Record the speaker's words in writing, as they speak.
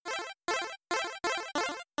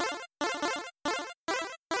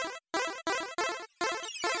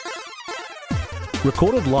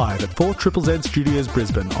Recorded live at 4ZZZ Studios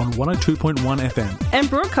Brisbane on 102.1 FM. And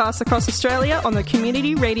broadcast across Australia on the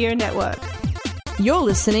Community Radio Network. You're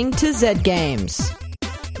listening to Z Games.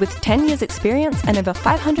 With 10 years experience and over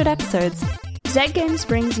 500 episodes, Z Games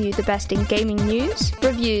brings you the best in gaming news,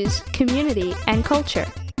 reviews, community and culture.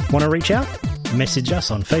 Want to reach out? Message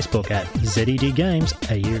us on Facebook at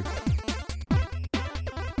ZEDGamesAU.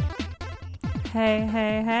 Hey.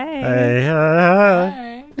 Hey.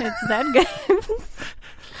 It's Z Games.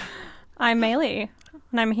 I'm Maylee,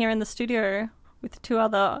 and I'm here in the studio with two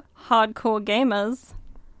other hardcore gamers.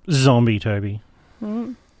 Zombie Toby.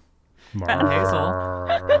 Mm. Hazel.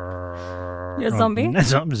 You're a zombie?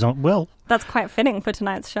 Well, that's quite fitting for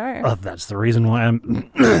tonight's show. Oh, that's the reason why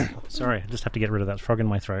I'm... Sorry, I just have to get rid of that frog in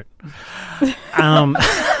my throat.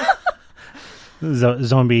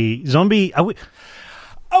 Zombie...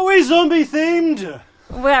 Are we zombie-themed?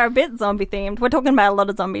 We're a bit zombie-themed. We're talking about a lot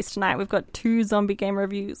of zombies tonight. We've got 2 zombie game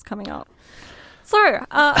reviews coming up. So,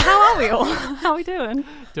 how are we all? How are we doing?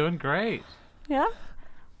 Doing great. Yeah?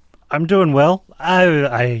 I'm doing well.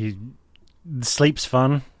 Sleep's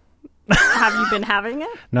fun. Have you been having it?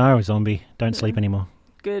 No, zombie. Don't sleep anymore.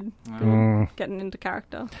 Good. Getting into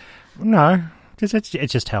character. No.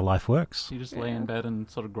 It's just how life works. You just lay in bed and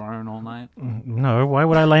sort of groan all night? No, why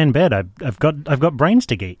would I lay in bed? I've got brains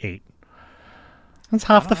to eat. That's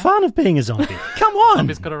half the fun of being a zombie. Come on!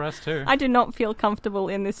 Zombies got to rest too. I do not feel comfortable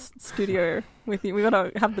in this studio with you. We've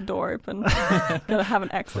got to have the door open. Got to have an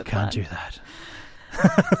exit. We can't do that.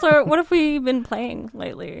 So, what have we been playing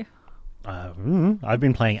lately? I've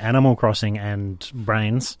been playing Animal Crossing and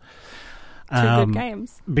Brains. 2 good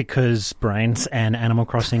games. Because Brains and Animal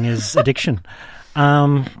Crossing is addiction.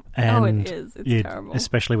 And it is. It's terrible.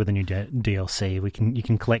 Especially with the new DLC. You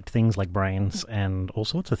can collect things like brains and all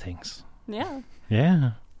sorts of things. Yeah.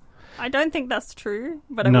 Yeah. I don't think that's true,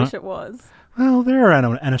 but I wish it was. Well, there are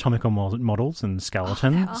anatomical models and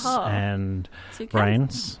skeletons and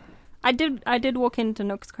brains. I did walk into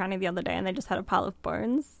Nook's Cranny the other day and they just had a pile of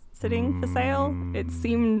bones sitting for sale. It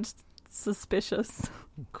seemed suspicious.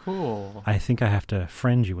 Cool. I think I have to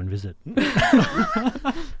friend you and visit.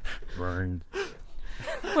 Burned.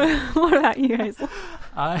 What about you, Hazel?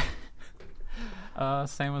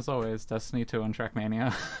 Same as always, Destiny 2 and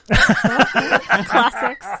Trackmania.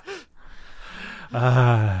 Classics.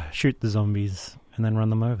 Shoot the zombies and then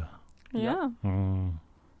run them over. Yeah.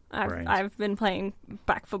 I've been playing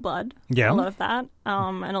Back 4 Blood. Yeah. A lot of that.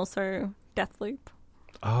 And also Deathloop.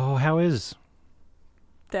 Oh, how is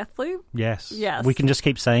Deathloop? Yes. Yes. We can just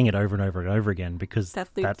keep saying it over and over and over again because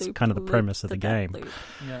that's kind of the premise of the game.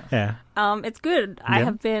 Yeah. It's good. I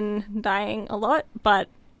have been dying a lot, but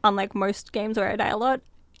unlike most games where I die a lot,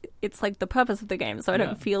 it's like the purpose of the game, so I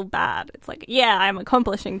don't feel bad. It's like, I'm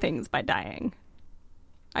accomplishing things by dying.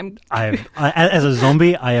 As a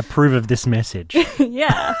zombie, I approve of this message.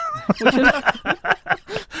 Yeah.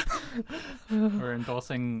 We're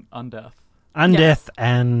endorsing undeath. Undeath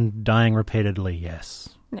and dying repeatedly, yes.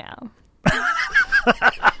 Yeah.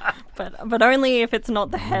 but only if it's not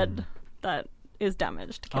the head that is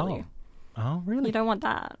damaged to kill you. Oh, really? You don't want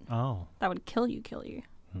that. Oh. That would kill you.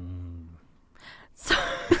 So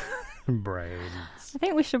brains. I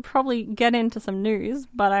think we should probably get into some news,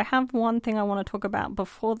 but I have one thing I want to talk about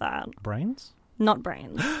before that. Brains? Not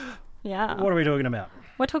brains. Yeah. What are we talking about?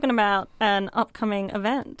 We're talking about an upcoming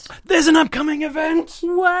event. There's an upcoming event?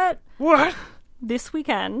 What? What? This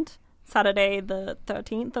weekend, Saturday the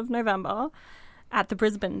 13th of November, at the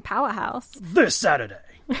Brisbane Powerhouse. This Saturday.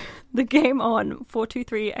 The Game On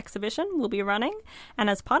 423 exhibition will be running, and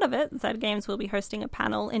as part of it, Z Games will be hosting a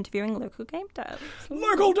panel interviewing local game devs.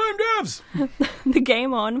 Local game devs! The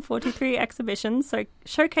Game On 423 exhibition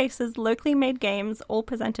showcases locally made games, all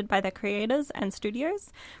presented by their creators and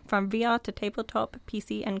studios, from VR to tabletop,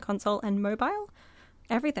 PC and console and mobile.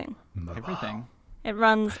 Everything. Everything. It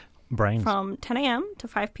runs Brains. From 10 a.m. to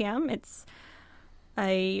 5 p.m. It's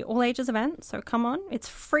a all-ages event, so come on. It's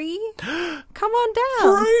free. Come on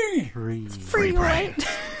down. Free! It's free rate.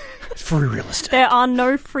 Free real estate. There are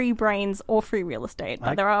no free brains or free real estate,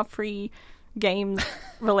 but there are free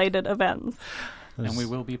games-related events. And we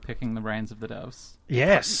will be picking the brains of the devs.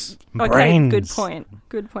 Yes. Okay, Brains. good point.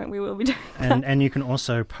 Good point. We will be doing that. And you can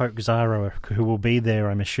also poke Zara, who will be there,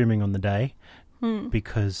 I'm assuming, on the day.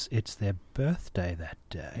 Because it's their birthday that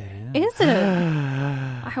day. Is it?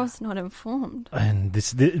 I was not informed. And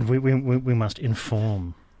we must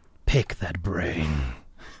inform. Pick that brain.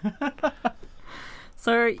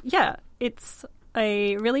 So, it's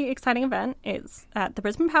a really exciting event. It's at the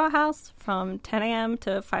Brisbane Powerhouse from 10 a.m.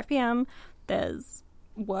 to 5 p.m. There's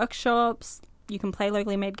workshops, You can play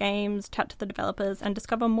locally made games, chat to the developers, and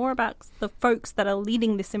discover more about the folks that are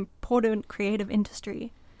leading this important creative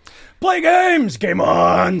industry. Play games! Game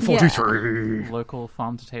on! 43! Yeah. Local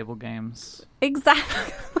farm-to-table games.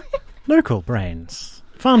 Exactly. Local brains.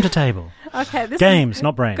 Farm to table. Okay, this games, is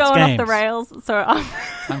not brains. going games. off the rails. So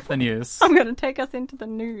time for the news. I'm going to take us into the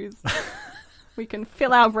news. We can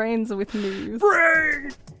fill our brains with news.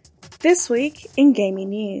 Brain! This week in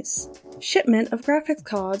gaming news, shipment of graphics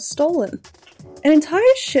cards stolen. An entire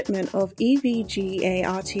shipment of EVGA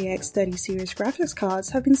RTX 30 series graphics cards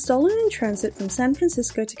have been stolen in transit from San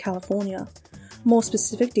Francisco to California. More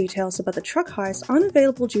specific details about the truck heist aren't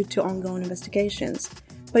available due to ongoing investigations,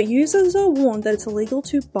 but users are warned that it's illegal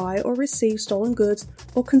to buy or receive stolen goods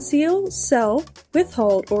or conceal, sell,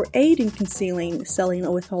 withhold, or aid in concealing, selling,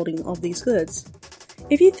 or withholding of these goods.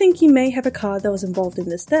 If you think you may have a card that was involved in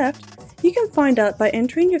this theft, you can find out by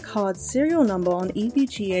entering your card's serial number on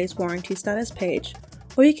EVGA's warranty status page,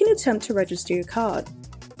 or you can attempt to register your card.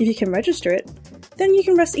 If you can register it, then you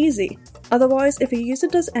can rest easy. Otherwise, if a user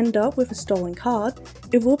does end up with a stolen card,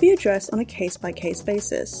 it will be addressed on a case-by-case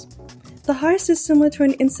basis. The heist is similar to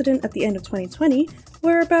an incident at the end of 2020,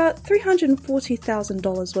 where about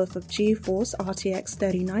 $340,000 worth of GeForce RTX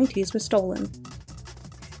 3090s were stolen.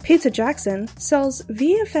 Peter Jackson sells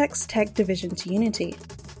VFX tech division to Unity.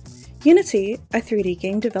 Unity, a 3D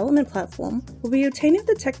game development platform, will be obtaining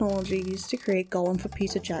the technology used to create Gollum for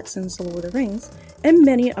Peter Jackson's The Lord of the Rings and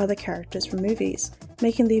many other characters from movies,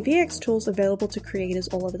 making the VFX tools available to creators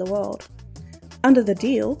all over the world. Under the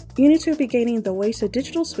deal, Unity will be gaining the Weta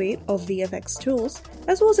Digital suite of VFX tools,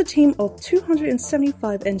 as well as a team of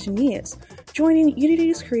 275 engineers, joining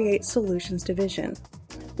Unity's Create Solutions division.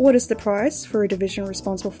 What is the price for a division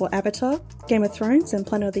responsible for Avatar, Game of Thrones, and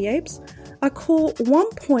Planet of the Apes? A cool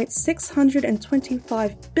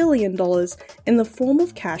 $1.625 billion in the form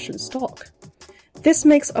of cash and stock. This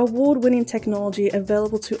makes award-winning technology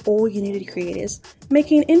available to all Unity creators,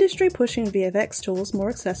 making industry-pushing VFX tools more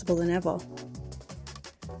accessible than ever.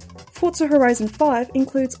 Forza Horizon 5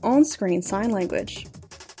 includes on-screen sign language.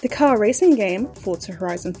 The car racing game, Forza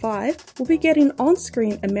Horizon 5, will be getting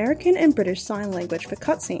on-screen American and British Sign Language for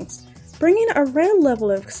cutscenes, bringing a rare level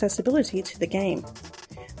of accessibility to the game.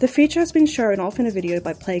 The feature has been shown off in a video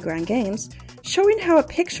by Playground Games, showing how a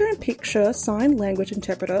picture-in-picture sign language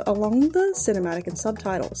interpreter along the cinematic and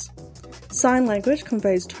subtitles. Sign language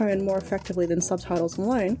conveys tone more effectively than subtitles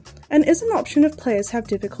alone, and is an option if players have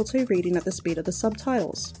difficulty reading at the speed of the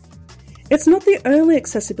subtitles. It's not the only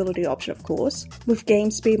accessibility option, of course, with game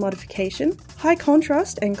speed modification, high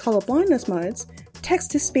contrast and color blindness modes,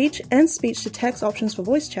 text-to-speech and speech-to-text options for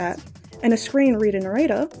voice chat, and a screen reader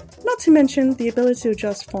narrator, not to mention the ability to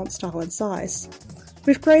adjust font style and size.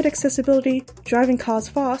 With great accessibility, driving cars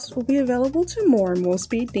fast will be available to more and more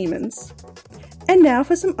speed demons. And now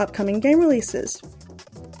for some upcoming game releases.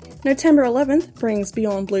 November 11th brings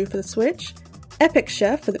Beyond Blue for the Switch, Epic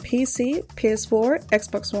Chef for the PC, PS4,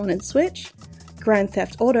 Xbox One and Switch, Grand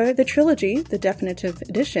Theft Auto The Trilogy, the Definitive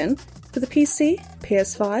Edition, for the PC,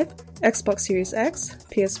 PS5, Xbox Series X,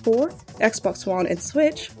 PS4, Xbox One and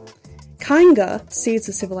Switch, Kainga Seeds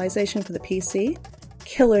of Civilization for the PC,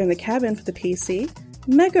 Killer in the Cabin for the PC,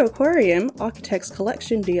 Mega Aquarium Architects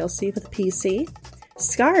Collection DLC for the PC,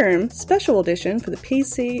 Skyrim Special Edition for the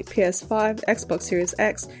PC, PS5, Xbox Series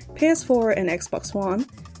X, PS4 and Xbox One,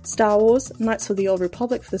 Star Wars Knights of the Old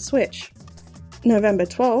Republic for the Switch. November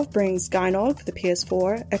 12 brings Gynog for the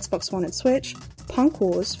PS4, Xbox One and Switch, Punk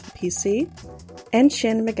Wars for the PC, and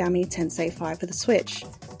Shin Megami Tensei 5 for the Switch.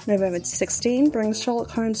 November 16 brings Sherlock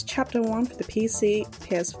Holmes Chapter 1 for the PC,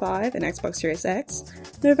 PS5 and Xbox Series X.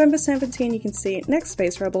 November 17 you can see Next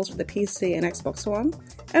Space Rebels for the PC and Xbox One,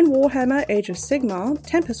 and Warhammer Age of Sigmar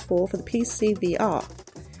Tempest Fall for the PC VR.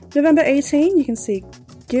 November 18 you can see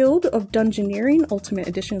Guild of Dungeoneering Ultimate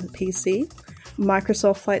Edition for the PC,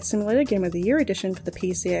 Microsoft Flight Simulator Game of the Year Edition for the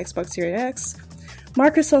PC and Xbox Series X,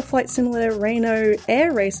 Microsoft Flight Simulator Reno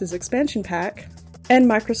Air Races Expansion Pack, and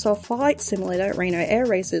Microsoft Flight Simulator Reno Air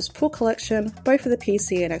Races Full Collection, both for the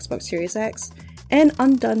PC and Xbox Series X, and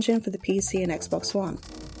Undungeon for the PC and Xbox One.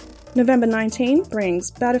 November 19 brings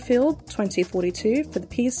Battlefield 2042 for the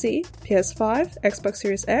PC, PS5, Xbox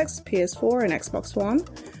Series X, PS4 and Xbox One,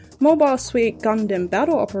 Mobile Suite Gundam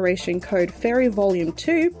Battle Operation Code Fairy Volume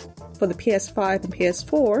 2 for the PS5 and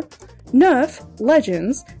PS4, Nerf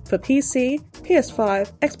Legends for PC,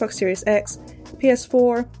 PS5, Xbox Series X,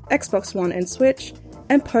 PS4, Xbox One and Switch,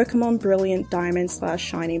 and Pokemon Brilliant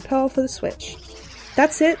Diamond/Shining Pearl for the Switch.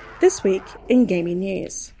 That's it this week in gaming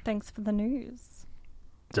news. Thanks for the news.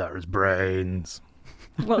 Zara's brains.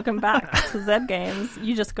 Welcome back to Zed Games.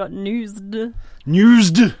 You just got newsed.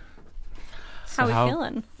 Newsed! How are we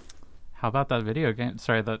feeling? How about that video game?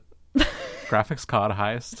 Sorry, that graphics card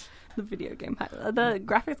heist. The video game heist. The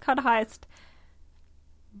graphics card heist.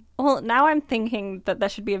 Well, now I'm thinking that there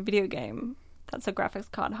should be a video game that's a graphics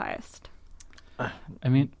card heist. I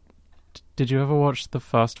mean, did you ever watch the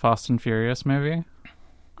first Fast and Furious movie?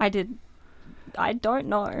 I did. I don't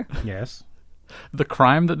know. Yes. The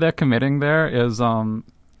crime that they're committing there is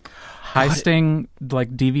heisting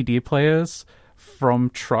like DVD players from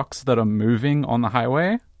trucks that are moving on the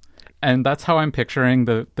highway, and that's how I'm picturing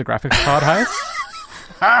the graphics card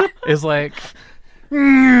heist. Is like.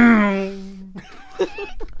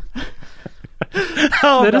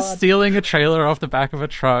 They're just stealing a trailer off the back of a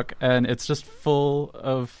truck, and it's just full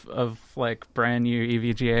of like brand new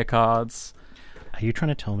EVGA cards. Are you trying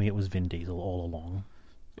to tell me it was Vin Diesel all along?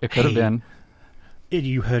 It could have been.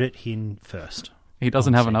 You heard it here first. He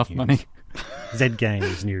doesn't have enough money. Zed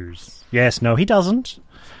Games News. Yes, no, he doesn't.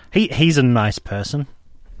 He's a nice person.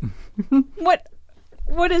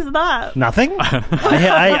 What is that? Nothing.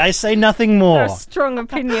 I say nothing more. There are strong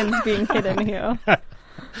opinions being hidden here.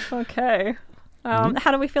 Okay.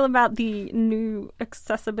 How do we feel about the new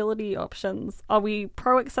accessibility options? Are we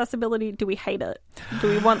pro accessibility? Do we hate it? Do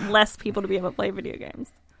we want less people to be able to play video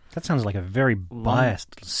games? That sounds like a very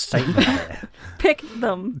biased statement there. Pick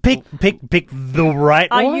them. Pick the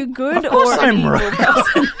right one. Are you good of course or I'm an evil right.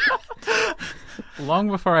 person? Long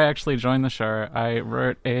before I actually joined the show, I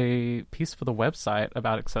wrote a piece for the website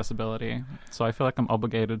about accessibility. So I feel like I'm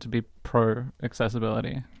obligated to be pro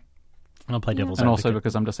accessibility. I'll play devil's and advocate. also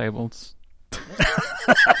because I'm disabled.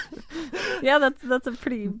 Yeah, that's a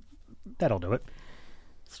pretty That'll do it.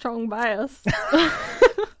 strong bias.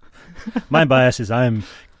 My bias is I'm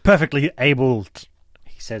perfectly able,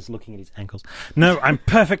 he says, looking at his ankles. No, I'm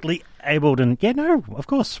perfectly able, and yeah, no, of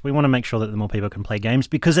course. We want to make sure that the more people can play games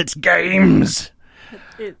because it's games.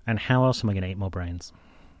 And how else am I going to eat more brains?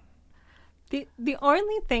 The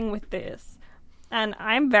only thing with this, and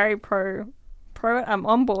I'm very pro, I'm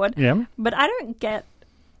on board, Yeah. but I don't get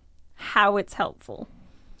how it's helpful.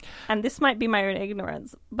 And this might be my own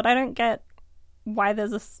ignorance, but I don't get why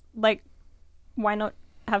there's why not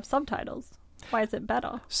have subtitles? Why is it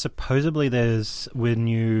better? Supposedly when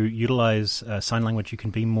you utilize sign language, you can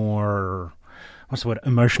be more, what's the word,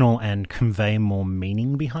 emotional and convey more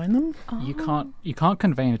meaning behind them. Oh. You can't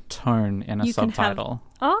convey a tone in a subtitle.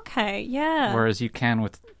 Okay, yeah. Whereas you can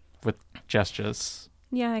with gestures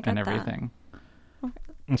Yeah, I get and that. everything.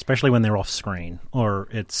 Especially when they're off screen or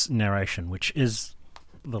it's narration, which is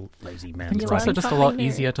the lazy I man's think it's Right. also just a Something lot new.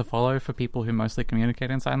 easier to follow for people who mostly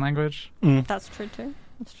communicate in sign language. That's true too.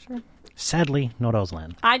 That's true. Sadly, not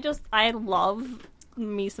Auslan. I love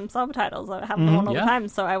me some subtitles. I have them on all the Yeah. time,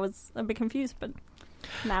 so I was a bit confused, but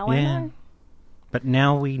now I Yeah. know. But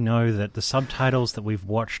now we know that the subtitles that we've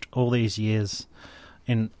watched all these years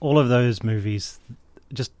in all of those movies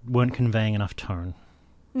just weren't conveying enough tone.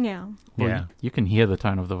 Yeah. Well, Yeah. you can hear the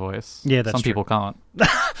tone of the voice. Yeah, that's Some true. people can't.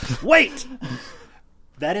 Wait!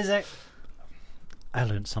 That is I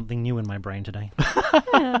learned something new in my brain today.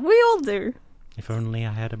 Yeah, we all do. If only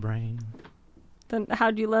I had a brain. Then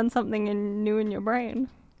how do you learn something new in your brain?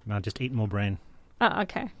 I'll just eat more brain. Oh,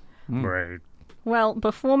 okay. Brain. Well,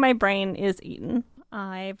 before my brain is eaten,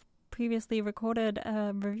 I've previously recorded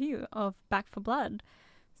a review of Back for Blood.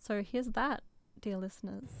 So here's that, dear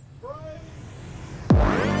listeners.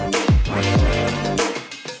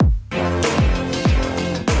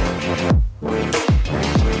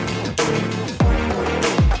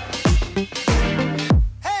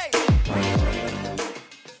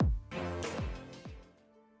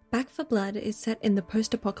 Back for Blood is set in the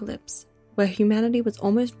post-apocalypse, where humanity was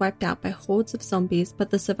almost wiped out by hordes of zombies, but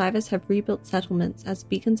the survivors have rebuilt settlements as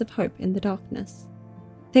beacons of hope in the darkness.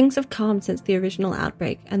 Things have calmed since the original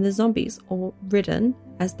outbreak, and the zombies, or Ridden,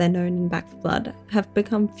 as they're known in Back for Blood, have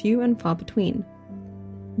become few and far between.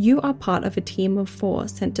 You are part of a team of 4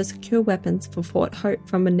 sent to secure weapons for Fort Hope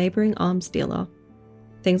from a neighbouring arms dealer.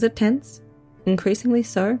 Things are tense, increasingly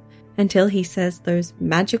so, until he says those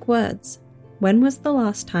magic words. When was the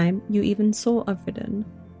last time you even saw a Ridden?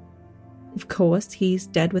 Of course, he's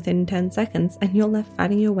dead within 10 seconds, and you're left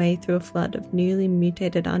fighting your way through a flood of newly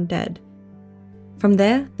mutated undead. From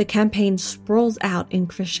there, the campaign sprawls out in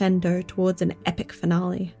crescendo towards an epic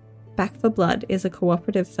finale. Back for Blood is a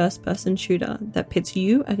cooperative first-person shooter that pits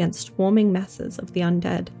you against swarming masses of the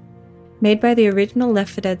undead. Made by the original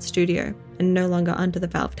Left 4 Dead studio, and no longer under the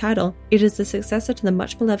Valve title, it is the successor to the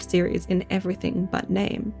much-beloved series in everything but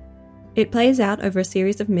name. It plays out over a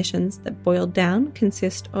series of missions that, boiled down,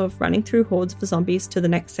 consist of running through hordes of zombies to the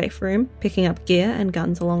next safe room, picking up gear and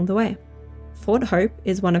guns along the way. Fort Hope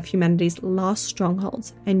is one of humanity's last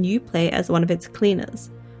strongholds, and you play as one of its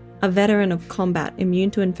cleaners, a veteran of combat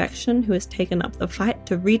immune to infection who has taken up the fight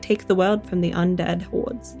to retake the world from the undead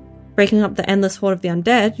hordes. Breaking up the endless horde of the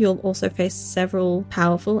undead, you'll also face several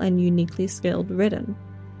powerful and uniquely skilled Ridden.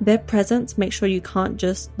 Their presence makes sure you can't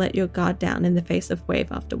just let your guard down in the face of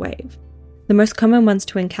wave after wave. The most common ones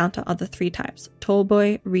to encounter are the 3 types,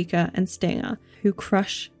 Tallboy, Rika, and Stinger, who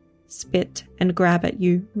crush, spit, and grab at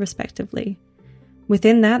you, respectively.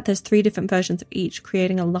 Within that, there's 3 different versions of each,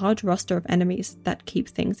 creating a large roster of enemies that keep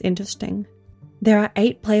things interesting. There are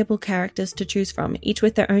 8 playable characters to choose from, each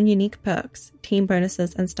with their own unique perks, team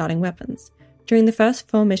bonuses, and starting weapons. During the first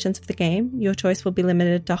 4 missions of the game, your choice will be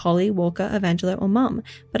limited to Holly, Walker, Evangelo, or Mum,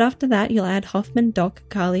 but after that you'll add Hoffman, Doc,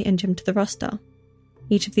 Carly, and Jim to the roster.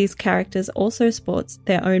 Each of these characters also sports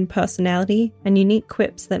their own personality and unique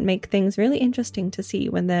quips that make things really interesting to see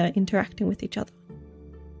when they're interacting with each other.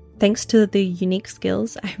 Thanks to the unique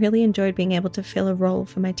skills, I really enjoyed being able to fill a role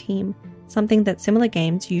for my team, something that similar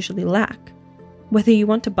games usually lack. Whether you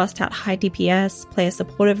want to bust out high DPS, play a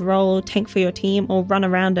supportive role, tank for your team, or run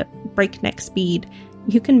around at breakneck speed,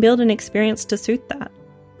 you can build an experience to suit that.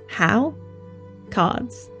 How?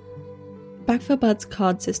 Cards. Back 4 Blood's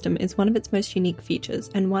card system is one of its most unique features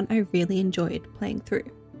and one I really enjoyed playing through.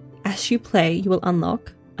 As you play, you will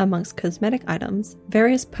unlock, amongst cosmetic items,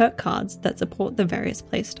 various perk cards that support the various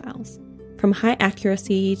playstyles. From high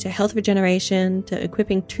accuracy to health regeneration to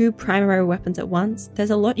equipping 2 primary weapons at once, there's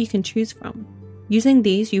a lot you can choose from. Using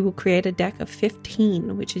these, you will create a deck of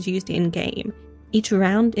 15, which is used in-game. Each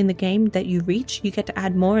round in the game that you reach, you get to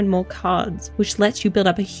add more and more cards, which lets you build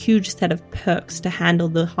up a huge set of perks to handle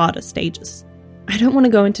the harder stages. I don't want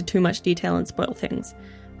to go into too much detail and spoil things,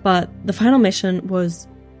 but the final mission was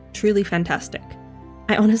truly fantastic.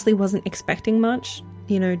 I honestly wasn't expecting much,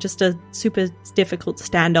 just a super difficult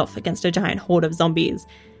standoff against a giant horde of zombies,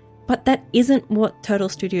 but that isn't what Turtle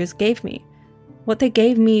Studios gave me. What they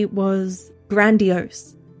gave me was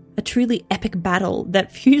grandiose. A truly epic battle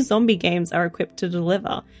that few zombie games are equipped to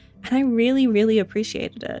deliver, and I really, really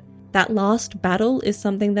appreciated it. That last battle is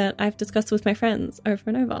something that I've discussed with my friends over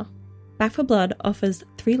and over. Back 4 Blood offers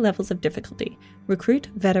 3 levels of difficulty: Recruit,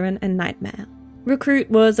 Veteran, and Nightmare. Recruit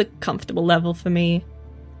was a comfortable level for me.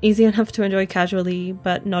 Easy enough to enjoy casually,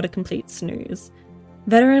 but not a complete snooze.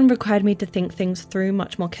 Veteran required me to think things through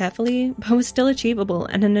much more carefully, but was still achievable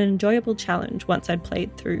and an enjoyable challenge once I'd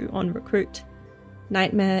played through on Recruit.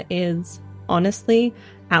 Nightmare is, honestly,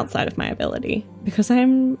 outside of my ability, because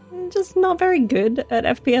I'm just not very good at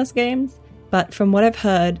FPS games, but from what I've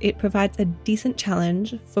heard, it provides a decent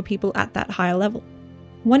challenge for people at that higher level.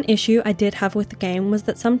 One issue I did have with the game was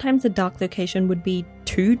that sometimes a dark location would be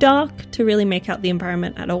too dark to really make out the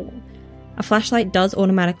environment at all. A flashlight does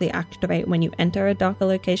automatically activate when you enter a darker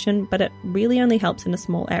location, but it really only helps in a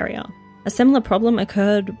small area. A similar problem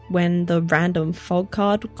occurred when the random fog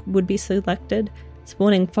card would be selected,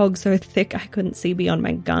 spawning fog so thick I couldn't see beyond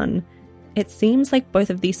my gun. It seems like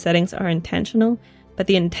both of these settings are intentional, but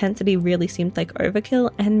the intensity really seemed like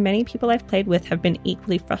overkill, and many people I've played with have been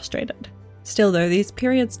equally frustrated. Still though, these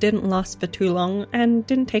periods didn't last for too long and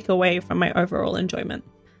didn't take away from my overall enjoyment.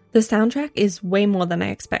 The soundtrack is way more than I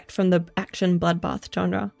expect from the action bloodbath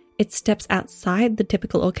genre. It steps outside the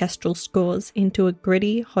typical orchestral scores into a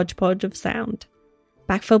gritty hodgepodge of sound.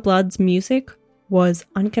 Back 4 Blood's music was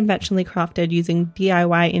unconventionally crafted using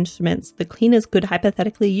DIY instruments the cleaners could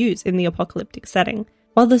hypothetically use in the apocalyptic setting.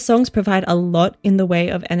 While the songs provide a lot in the way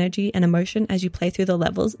of energy and emotion as you play through the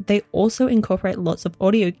levels, they also incorporate lots of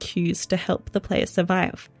audio cues to help the player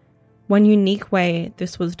survive. One unique way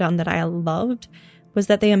this was done that I loved was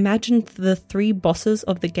that they imagined the 3 bosses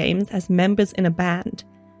of the games as members in a band.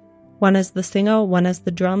 One as the singer, one as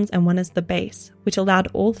the drums, and one as the bass, which allowed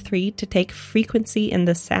all 3 to take frequency in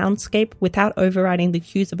the soundscape without overriding the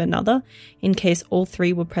cues of another, in case all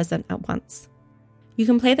 3 were present at once. You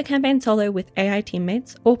can play the campaign solo with AI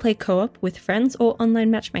teammates, or play co-op with friends or online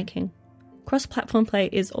matchmaking. Cross-platform play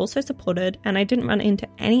is also supported, and I didn't run into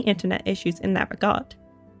any internet issues in that regard.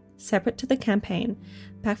 Separate to the campaign,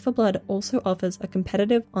 Back 4 Blood also offers a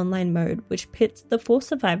competitive online mode which pits the 4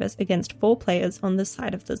 survivors against 4 players on the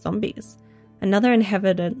side of the zombies, another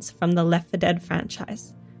inheritance from the Left 4 Dead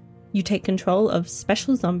franchise. You take control of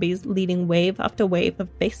special zombies, leading wave after wave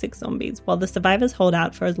of basic zombies while the survivors hold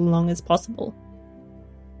out for as long as possible.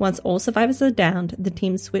 Once all survivors are downed, the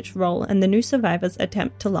teams switch role and the new survivors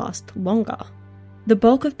attempt to last longer. The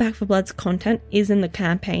bulk of Back 4 Blood's content is in the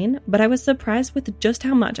campaign, but I was surprised with just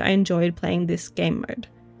how much I enjoyed playing this game mode.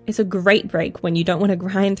 It's a great break when you don't want to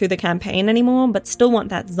grind through the campaign anymore, but still want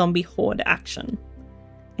that zombie horde action.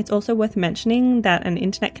 It's also worth mentioning that an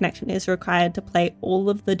internet connection is required to play all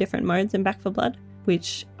of the different modes in Back 4 Blood,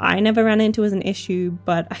 which I never ran into as an issue,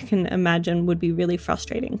 but I can imagine would be really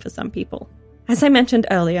frustrating for some people. As I mentioned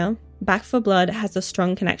earlier, Back 4 Blood has a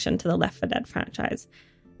strong connection to the Left 4 Dead franchise,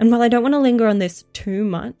 and while I don't want to linger on this too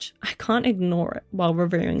much, I can't ignore it while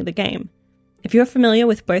reviewing the game. If you're familiar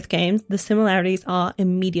with both games, the similarities are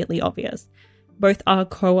immediately obvious. Both are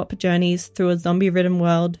co-op journeys through a zombie-ridden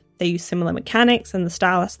world. They use similar mechanics and the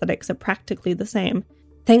style aesthetics are practically the same.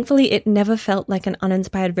 Thankfully, it never felt like an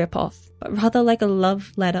uninspired ripoff, but rather like a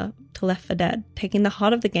love letter to Left 4 Dead, taking the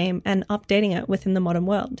heart of the game and updating it within the modern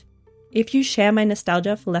world. If you share my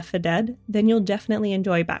nostalgia for Left 4 Dead, then you'll definitely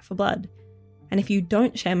enjoy Back 4 Blood. And if you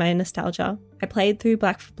don't share my nostalgia, I played through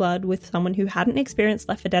Back 4 Blood with someone who hadn't experienced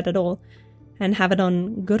Left 4 Dead at all, and have it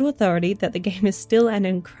on good authority that the game is still an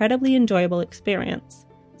incredibly enjoyable experience.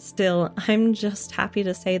 Still, I'm just happy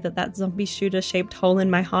to say that that zombie shooter-shaped hole in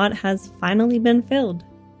my heart has finally been filled.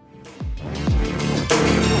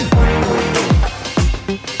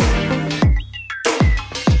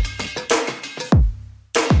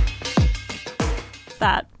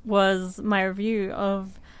 That was my review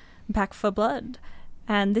of Back 4 Blood,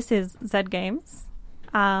 and this is Zed Games.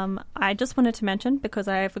 I just wanted to mention, because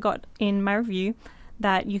I forgot in my review,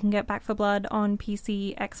 that you can get Back 4 Blood on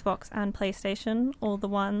PC, Xbox, and PlayStation. All the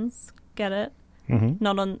ones get it. Mm-hmm.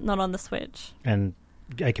 Not on the Switch. And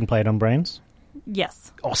I can play it on brains?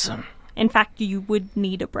 Yes. Awesome. In fact, you would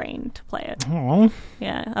need a brain to play it. Aww.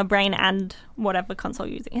 Yeah, a brain and whatever console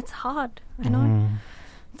you're using. It's hard, I know.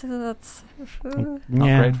 So that's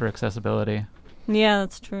Not great for accessibility. Yeah,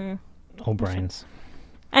 that's true. All brains.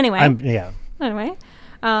 Anyway. Anyway,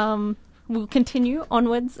 we'll continue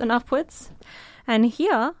onwards and upwards. And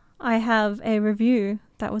here I have a review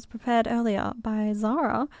that was prepared earlier by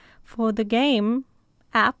Zara for the game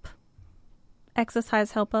app,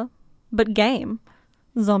 exercise helper, but game,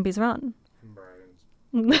 Zombies Run.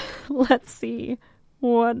 Let's see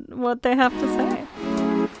what they have to say.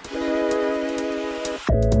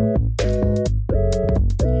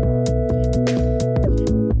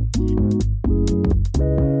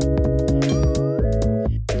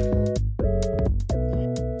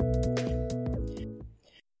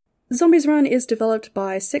 Zombies Run is developed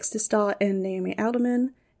by Six to Star and Naomi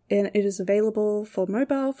Alderman, and it is available for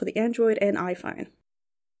mobile for the Android and iPhone.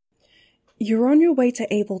 You're on your way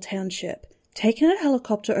to Able Township, taking a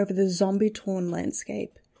helicopter over the zombie-torn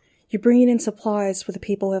landscape. You're bringing in supplies for the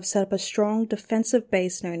people who have set up a strong defensive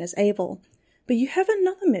base known as Able, but you have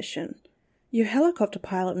another mission. Your helicopter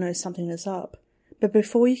pilot knows something is up, but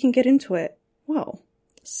before you can get into it, well,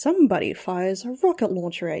 somebody fires a rocket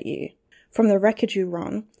launcher at you. From the wreckage you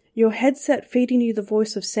run, your headset feeding you the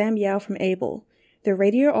voice of Sam Yao from Able, the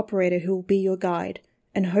radio operator who will be your guide,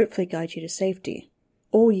 and hopefully guide you to safety.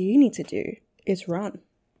 All you need to do is run.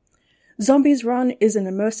 Zombies Run is an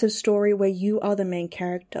immersive story where you are the main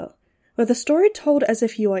character, with the story told as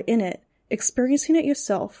if you are in it, experiencing it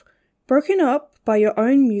yourself, broken up by your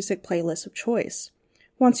own music playlist of choice.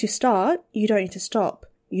 Once you start, you don't need to stop,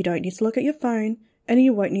 you don't need to look at your phone, and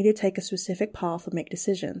you won't need to take a specific path or make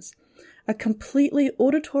decisions. A completely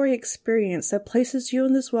auditory experience that places you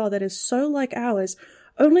in this world that is so like ours,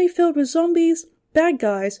 only filled with zombies, bad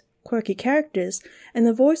guys, quirky characters, and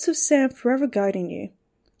the voice of Sam forever guiding you.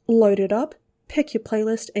 Load it up, pick your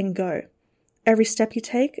playlist, and go. Every step you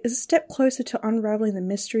take is a step closer to unraveling the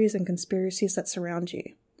mysteries and conspiracies that surround you.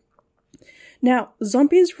 Now,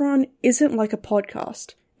 Zombies Run isn't like a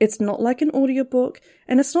podcast. It's not like an audiobook,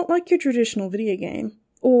 and it's not like your traditional video game,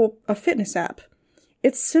 or a fitness app.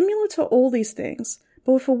 It's similar to all these things,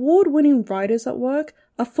 but with award-winning writers at work,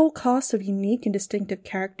 a full cast of unique and distinctive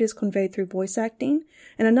characters conveyed through voice acting,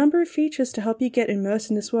 and a number of features to help you get immersed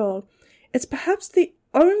in this world. It's perhaps the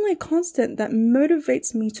only constant that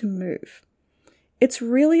motivates me to move. It's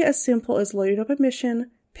really as simple as loading up a mission,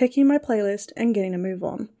 picking my playlist, and getting a move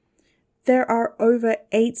on. There are over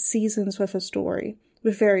 8 seasons worth of story,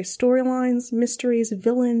 with various storylines, mysteries,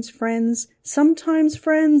 villains, friends, sometimes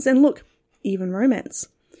friends, and look, even romance.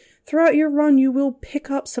 Throughout your run, you will pick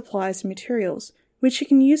up supplies and materials, which you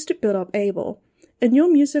can use to build up Able, and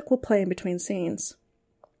your music will play in between scenes.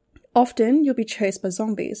 Often, you'll be chased by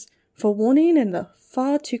zombies. For warning and the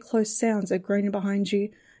far too close sounds of groaning behind you,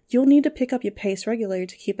 you'll need to pick up your pace regularly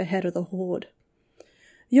to keep ahead of the horde.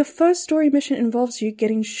 Your first story mission involves you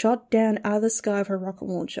getting shot down out of the sky with a rocket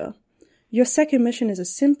launcher. Your second mission is a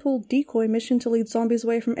simple decoy mission to lead zombies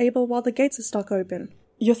away from Able while the gates are stuck open.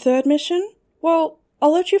 Your third mission? Well,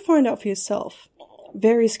 I'll let you find out for yourself.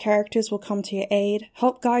 Various characters will come to your aid,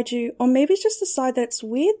 help guide you, or maybe just decide that it's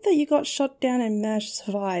weird that you got shot down and managed to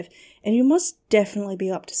survive, and you must definitely be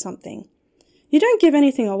up to something. You don't give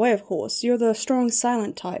anything away, of course. You're the strong,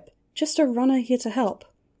 silent type. Just a runner here to help.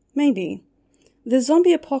 Maybe. The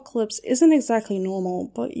zombie apocalypse isn't exactly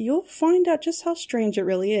normal, but you'll find out just how strange it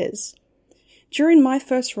really is. During my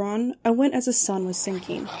first run, I went as the sun was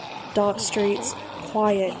sinking. Dark streets,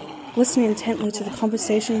 quiet, listening intently to the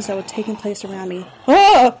conversations that were taking place around me.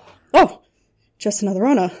 Ah! Oh! Just another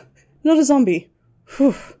runner. Not a zombie.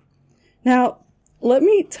 Whew. Now, let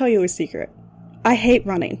me tell you a secret. I hate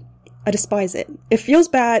running. I despise it. It feels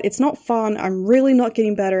bad, it's not fun, I'm really not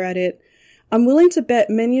getting better at it. I'm willing to bet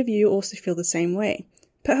many of you also feel the same way.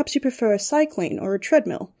 Perhaps you prefer cycling or a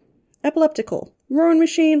treadmill, epileptical, rowing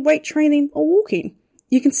machine, weight training, or walking.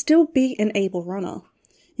 You can still be an able runner.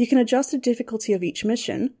 You can adjust the difficulty of each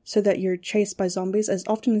mission so that you're chased by zombies as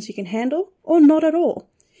often as you can handle, or not at all.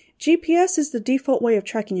 GPS is the default way of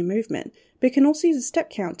tracking your movement, but you can also use a step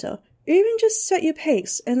counter, or even just set your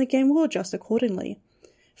pace and the game will adjust accordingly.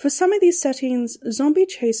 For some of these settings, zombie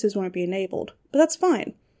chases won't be enabled, but that's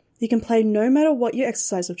fine. You can play no matter what your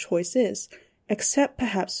exercise of choice is, except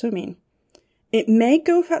perhaps swimming. It may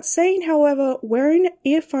go without saying, however, wearing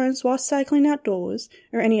earphones while cycling outdoors,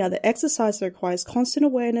 or any other exercise that requires constant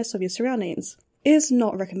awareness of your surroundings, is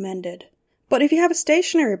not recommended. But if you have a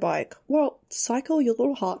stationary bike, well, cycle your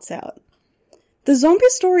little hearts out. The zombie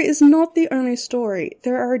story is not the only story.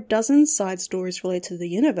 There are a dozen side stories related to the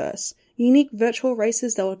universe, unique virtual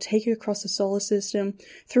races that will take you across the solar system,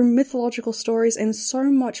 through mythological stories, and so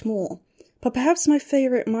much more. But perhaps my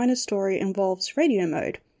favorite minor story involves radio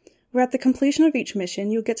mode, where at the completion of each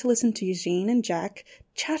mission you'll get to listen to Eugene and Jack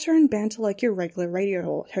chatter and banter like your regular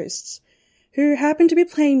radio hosts, who happen to be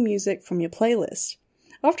playing music from your playlist.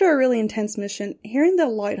 After a really intense mission, hearing their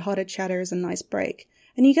light-hearted chatter is a nice break,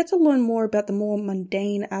 and you get to learn more about the more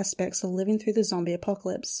mundane aspects of living through the zombie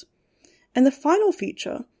apocalypse. And the final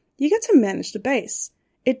feature, you get to manage the base.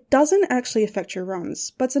 It doesn't actually affect your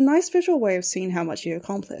runs, but it's a nice visual way of seeing how much you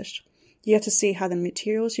accomplished. You get to see how the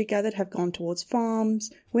materials you gathered have gone towards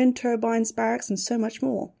farms, wind turbines, barracks, and so much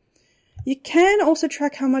more. You can also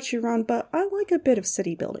track how much you run, but I like a bit of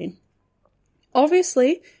city building.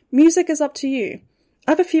 Obviously, music is up to you.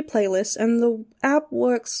 I have a few playlists, and the app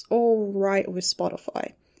works alright with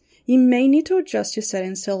Spotify. You may need to adjust your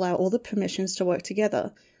settings to allow all the permissions to work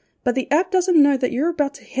together, but the app doesn't know that you're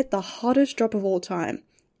about to hit the hottest drop of all time.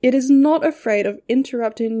 It is not afraid of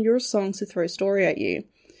interrupting your songs to throw story at you.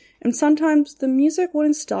 And sometimes the music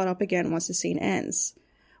wouldn't start up again once the scene ends.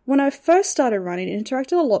 When I first started running, it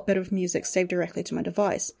interacted a lot better with music saved directly to my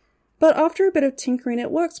device, but after a bit of tinkering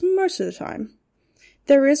it works most of the time.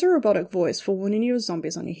 There is a robotic voice for warning you of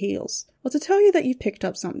zombies on your heels, or to tell you that you've picked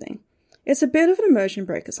up something. It's a bit of an immersion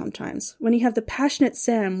breaker sometimes, when you have the passionate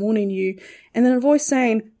Sam warning you, and then a voice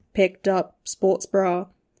saying, "Picked up, sports bra."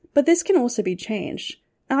 But this can also be changed,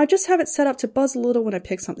 and I just have it set up to buzz a little when I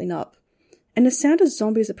pick something up. And the sound of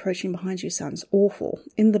zombies approaching behind you sounds awful,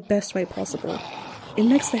 in the best way possible. It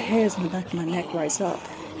makes the hairs on the back of my neck rise up.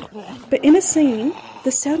 But in a scene,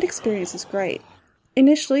 the sound experience is great.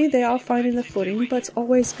 Initially, they are finding their footing, but it's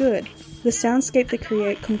always good. The soundscape they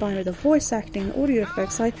create, combined with the voice acting and audio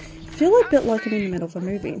effects, I feel a bit like I'm in the middle of a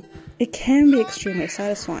movie. It can be extremely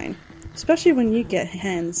satisfying, especially when you get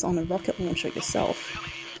hands on a rocket launcher yourself.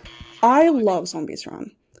 I love Zombies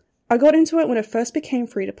Run. I got into it when it first became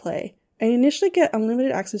free to play, and you initially get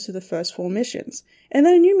unlimited access to the first 4 missions, and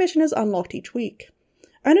then a new mission is unlocked each week.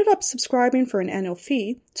 I ended up subscribing for an annual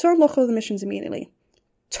fee to unlock all the missions immediately.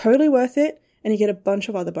 Totally worth it, and you get a bunch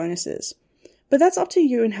of other bonuses. But that's up to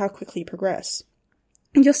you and how quickly you progress.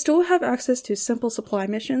 You'll still have access to simple supply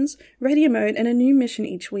missions, radio mode, and a new mission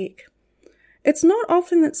each week. It's not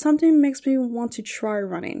often that something makes me want to try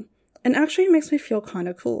running, and actually makes me feel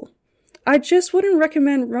kinda cool. I just wouldn't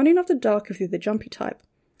recommend running after dark if you're the jumpy type.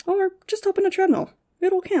 Or just hop on a treadmill.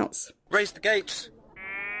 It all counts. Raise the gates.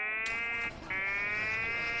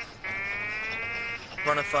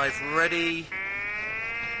 Runner 5 ready.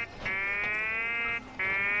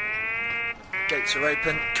 Gates are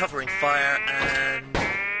open, covering fire, and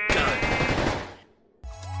go.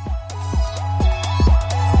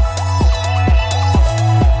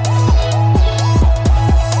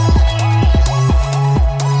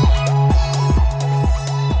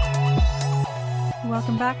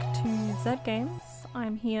 Welcome back to Z Games.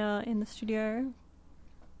 I'm here in the studio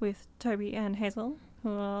with Toby and Hazel, who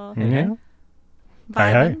are Yeah.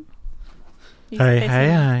 vibing.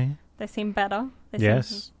 Hey. They seem better. They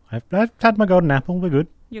Yes. seem, I've had my golden apple. We're good.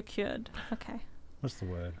 you're cured. Okay. What's the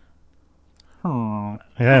word? Oh.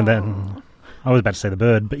 Yeah, then. I was about to say the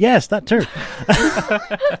bird, but yes, that too.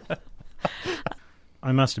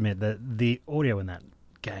 I must admit that the audio in that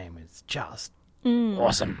game is just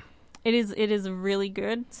awesome. It is really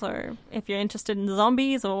good. So if you're interested in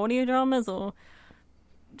zombies or audio dramas or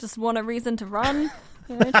just want a reason to run,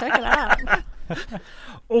 check it out.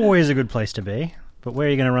 Always a good place to be. But where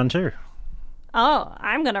are you going to run to? Oh,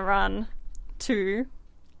 I'm going to run to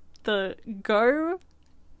the Go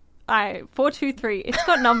 423. It's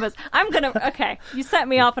got numbers. Okay, you set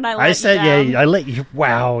me up and I let you down. Yeah, I let you.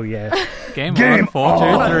 Wow, yeah. Game on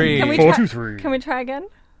 423. 423. Can we try again?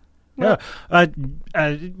 Yeah. But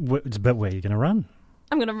where are you going to run?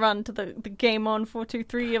 I'm going to run to the Game On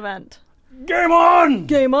 423 event. Game on!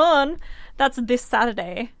 Game on! That's this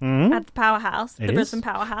Saturday at the Powerhouse, the Brisbane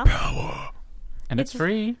Powerhouse. And it's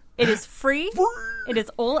free. It is free. It is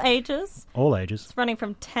all ages. All ages. It's running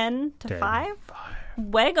from 10 to 5.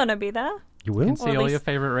 We're going to be there. You will? You can see all your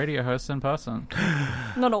favourite radio hosts in person.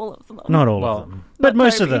 Not all of them. Not all of them. But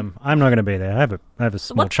most of them. I'm not going to be there. I have a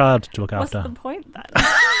small child to look after. What's the point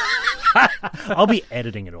then? I'll be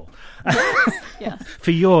editing it all. Yes.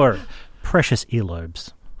 For your precious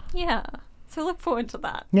earlobes. Yeah. So look forward to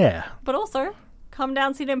that. Yeah. But also, come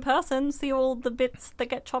down, see it in person, see all the bits that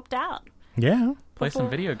get chopped out. Yeah. Play some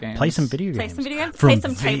video games. Play some video games. Play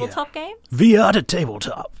some tabletop games. VR to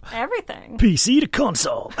tabletop. Everything. PC to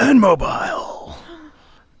console and mobile.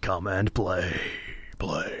 Come and play.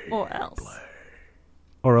 Or else.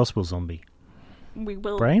 Or else we'll zombie. We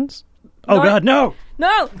will. Brains? Oh, No. God, no!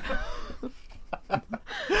 No!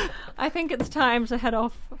 I think it's time to head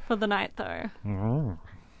off for the night, though. Oh.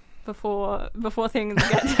 Before things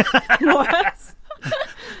get worse.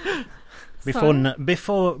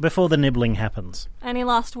 Before the nibbling happens. Any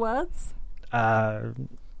last words? Pirate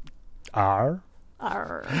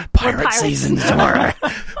Pirates. season tomorrow.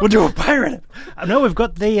 We'll do a pirate. No, we've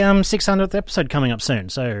got the 600th episode coming up soon,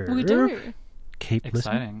 so We do. keep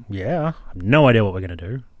Exciting. listening. Yeah, I have no idea what we're going to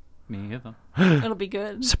do. Me either. It'll be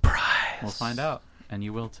good. Surprise. We'll find out. And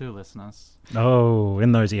you will too, listeners. Oh,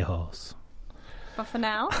 in those ear holes. But for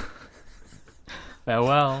now,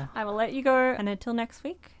 Farewell. I will let you go, and until next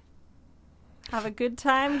week, have a good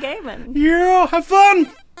time gaming. Yeah, have fun!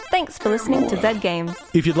 Thanks for listening to Zed Games.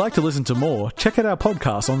 If you'd like to listen to more, check out our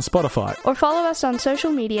podcast on Spotify. Or follow us on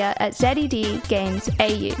social media at ZED Games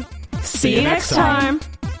AU. See you next time.